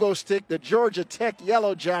pogo stick, the Georgia Tech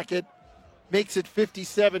Yellow Jacket makes it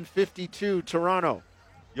 57-52 Toronto.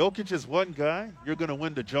 Jokic is one guy you're going to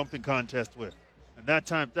win the jumping contest with. And that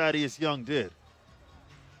time Thaddeus Young did.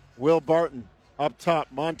 Will Barton. Up top,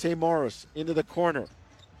 Monte Morris into the corner.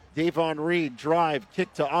 Davon Reed, drive,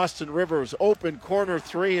 kick to Austin Rivers. Open corner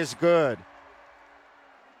 3 is good.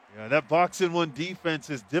 Yeah, that box-in-one defense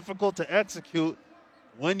is difficult to execute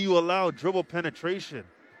when you allow dribble penetration.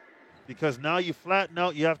 Because now you flatten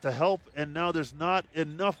out, you have to help, and now there's not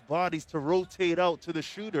enough bodies to rotate out to the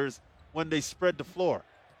shooters when they spread the floor.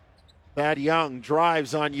 Thad Young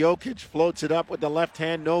drives on Jokic, floats it up with the left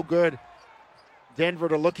hand, no good.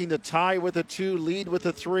 Denver looking to tie with a 2, lead with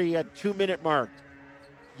a 3 at 2-minute mark.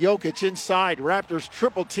 Jokic inside. Raptors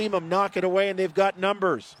triple team him, knock it away, and they've got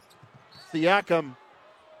numbers. Siakam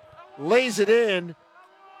lays it in,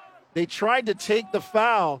 They tried to take the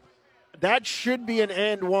foul. That should be an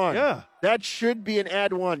and one. Yeah. That should be an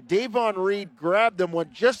and one. Davon Reed grabbed him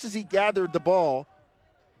just as he gathered the ball.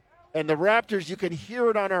 And the Raptors, you can hear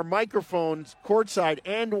it on our microphones courtside.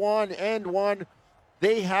 And one.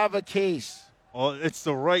 They have a case. Well, it's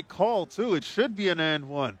the right call, too. It should be an and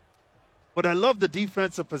one. But I love the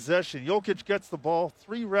defensive possession. Jokic gets the ball.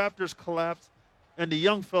 3 Raptors collapse. And the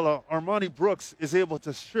young fella, Armani Brooks, is able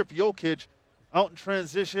to strip Jokic out in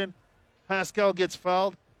transition. Pascal gets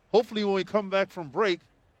fouled. Hopefully when we come back from break,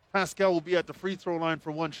 Pascal will be at the free throw line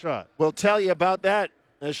for one shot. We'll tell you about that,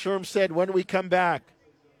 as Sherm said, when we come back.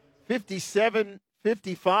 57-55.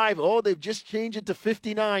 Oh, they've just changed it to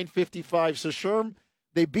 59-55. So, Sherm,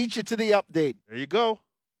 they beat you to the update. There you go.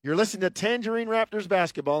 You're listening to Tangerine Raptors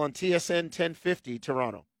basketball on TSN 1050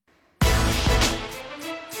 Toronto.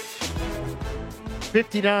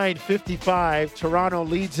 59-55. Toronto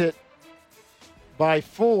leads it by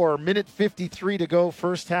 4. Minute 53 to go,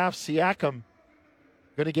 first half. Siakam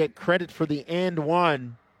going to get credit for the and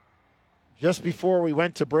one. Just before we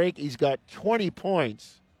went to break, he's got 20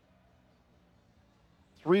 points.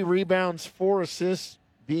 3 rebounds, 4 assists,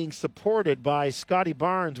 being supported by Scotty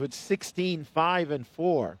Barnes with 16, 5, and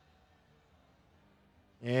 4.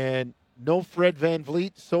 And no Fred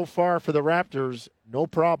VanVleet so far for the Raptors, no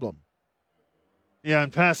problem. Yeah,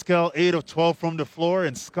 and Pascal 8 of 12 from the floor,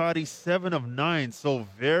 and Scotty 7 of 9. So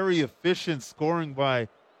very efficient scoring by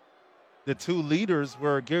the 2 leaders,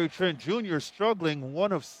 where Gary Trent Jr. is struggling,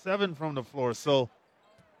 1 of 7 from the floor. So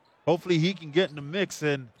hopefully he can get in the mix,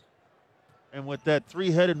 and with that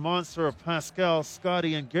 3-headed monster of Pascal,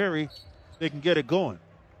 Scotty, and Gary, they can get it going.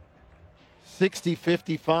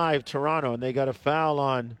 60-55 Toronto, and they got a foul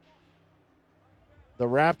on the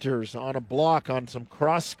Raptors on a block on some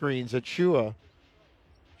cross screens. Achua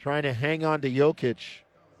trying to hang on to Jokic,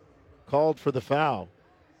 called for the foul.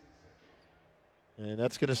 And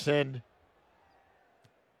that's going to send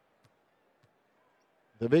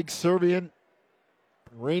the big Serbian,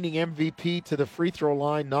 reigning MVP, to the free throw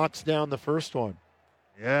line, knocks down the first one.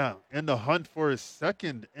 Yeah, in the hunt for his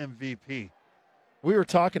second MVP. We were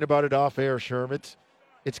talking about it off air, Sherm.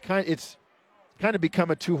 It's kind of become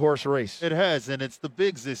a 2-horse race. It has, and it's the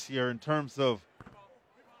bigs this year in terms of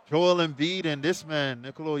Joel Embiid and this man,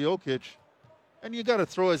 Nikola Jokic. And you got to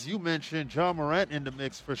throw, as you mentioned, Ja Morant in the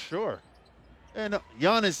mix for sure. And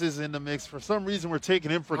Giannis is in the mix. For some reason, we're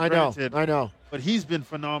taking him for granted. I know. But he's been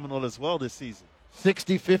phenomenal as well this season.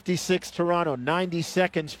 60-56 Toronto, 90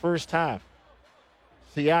 seconds first half.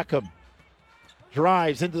 Siakam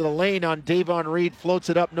drives into the lane on Davon Reed, floats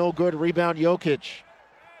it up, no good. Rebound Jokic.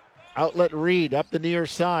 Outlet Reed up the near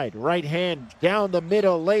side. Right hand down the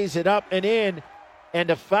middle, lays it up and in. And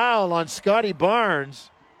a foul on Scotty Barnes.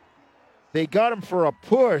 They got him for a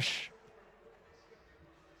push.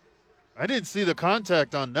 I didn't see the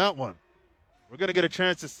contact on that one. We're going to get a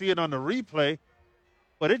chance to see it on the replay.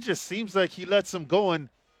 But it just seems like he lets him go, and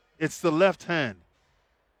it's the left hand.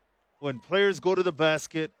 When players go to the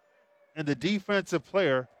basket and the defensive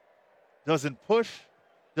player doesn't push,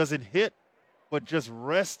 doesn't hit, but just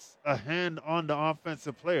rests a hand on the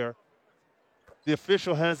offensive player, the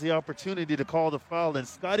official has the opportunity to call the foul. And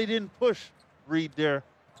Scotty didn't push Reed there,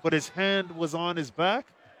 but his hand was on his back,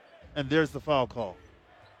 and there's the foul call.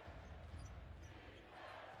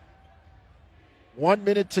 1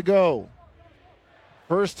 minute to go.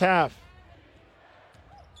 First half.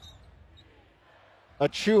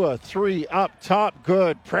 Achua, 3 up top,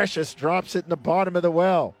 good. Precious drops it in the bottom of the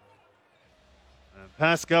well. And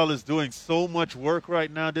Pascal is doing so much work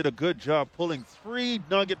right now. Did a good job pulling 3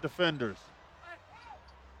 Nugget defenders.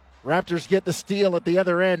 Raptors get the steal at the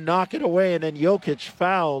other end, knock it away, and then Jokic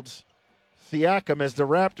fouls Siakam as the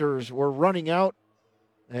Raptors were running out.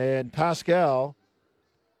 And Pascal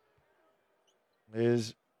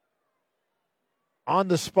is on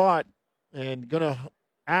the spot and going to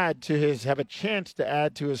have a chance to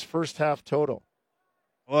add to his first half total.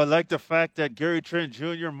 Well, I like the fact that Gary Trent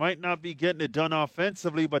Jr. might not be getting it done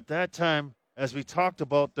offensively, but that time, as we talked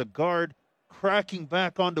about, the guard cracking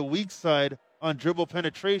back on the weak side on dribble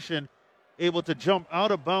penetration, able to jump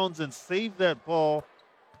out of bounds and save that ball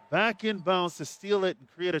back in bounds to steal it and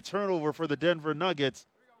create a turnover for the Denver Nuggets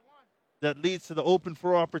that leads to the open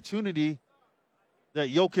for opportunity that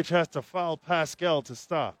Jokic has to foul Pascal to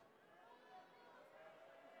stop.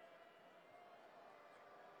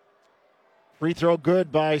 Free throw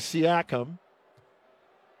good by Siakam.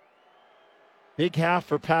 Big half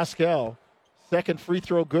for Pascal. Second free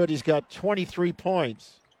throw good. He's got 23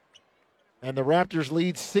 points. And the Raptors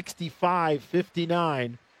lead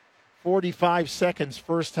 65-59. 45 seconds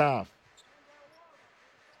first half.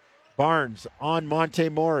 Barnes on Monte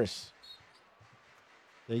Morris.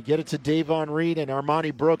 They get it to Davon Reed, and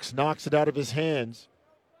Armani Brooks knocks it out of his hands.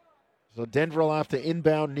 So Denver will have to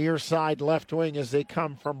inbound near side left wing as they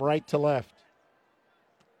come from right to left.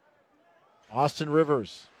 Austin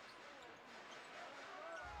Rivers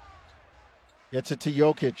gets it to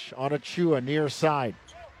Jokic on Achua near side.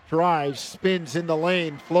 Drives, spins in the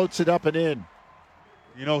lane, floats it up and in.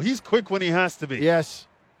 You know, he's quick when he has to be. Yes.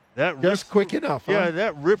 That Just quick enough. Yeah, Huh?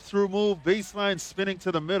 that rip-through move, baseline spinning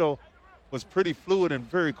to the middle, was pretty fluid and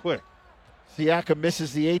very quick. Siakam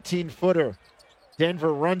misses the 18-footer.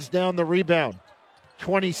 Denver runs down the rebound.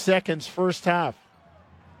 20 seconds first half.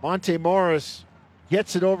 Monte Morris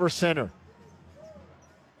gets it over center.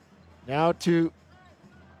 Now to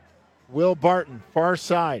Will Barton, far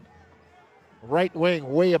side. Right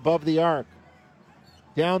wing, way above the arc.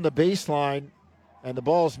 Down the baseline, and the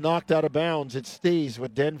ball's knocked out of bounds. It stays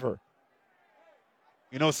with Denver.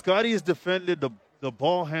 You know, Scotty has defended the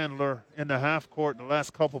ball handler in the half court in the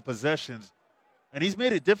last couple possessions, and he's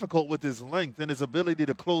made it difficult with his length and his ability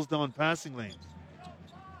to close down passing lanes.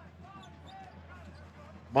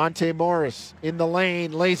 Monte Morris in the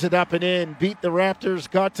lane, lays it up and in. Beat the Raptors,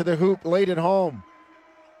 got to the hoop, laid it home.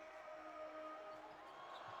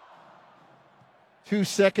 2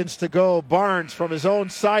 seconds to go. Barnes from his own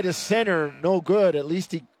side of center, no good. At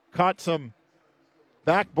least he caught some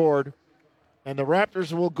backboard. And the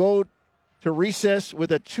Raptors will go to recess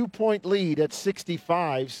with a 2-point lead at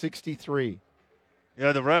 65-63.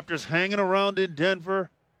 Yeah, the Raptors hanging around in Denver,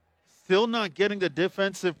 still not getting the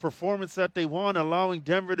defensive performance that they want, allowing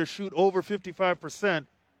Denver to shoot over 55%.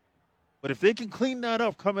 But if they can clean that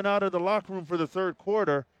up coming out of the locker room for the third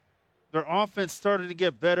quarter, their offense started to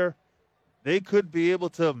get better. They could be able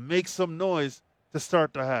to make some noise to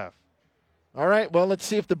start the half. All right, well, let's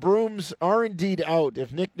see if the brooms are indeed out.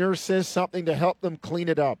 If Nick Nurse says something to help them clean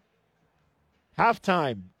it up.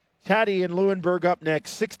 Halftime, Taddy and Leuenberg up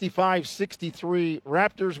next, 65-63.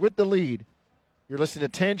 Raptors with the lead. You're listening to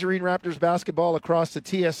Tangerine Raptors basketball across the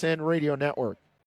TSN radio network.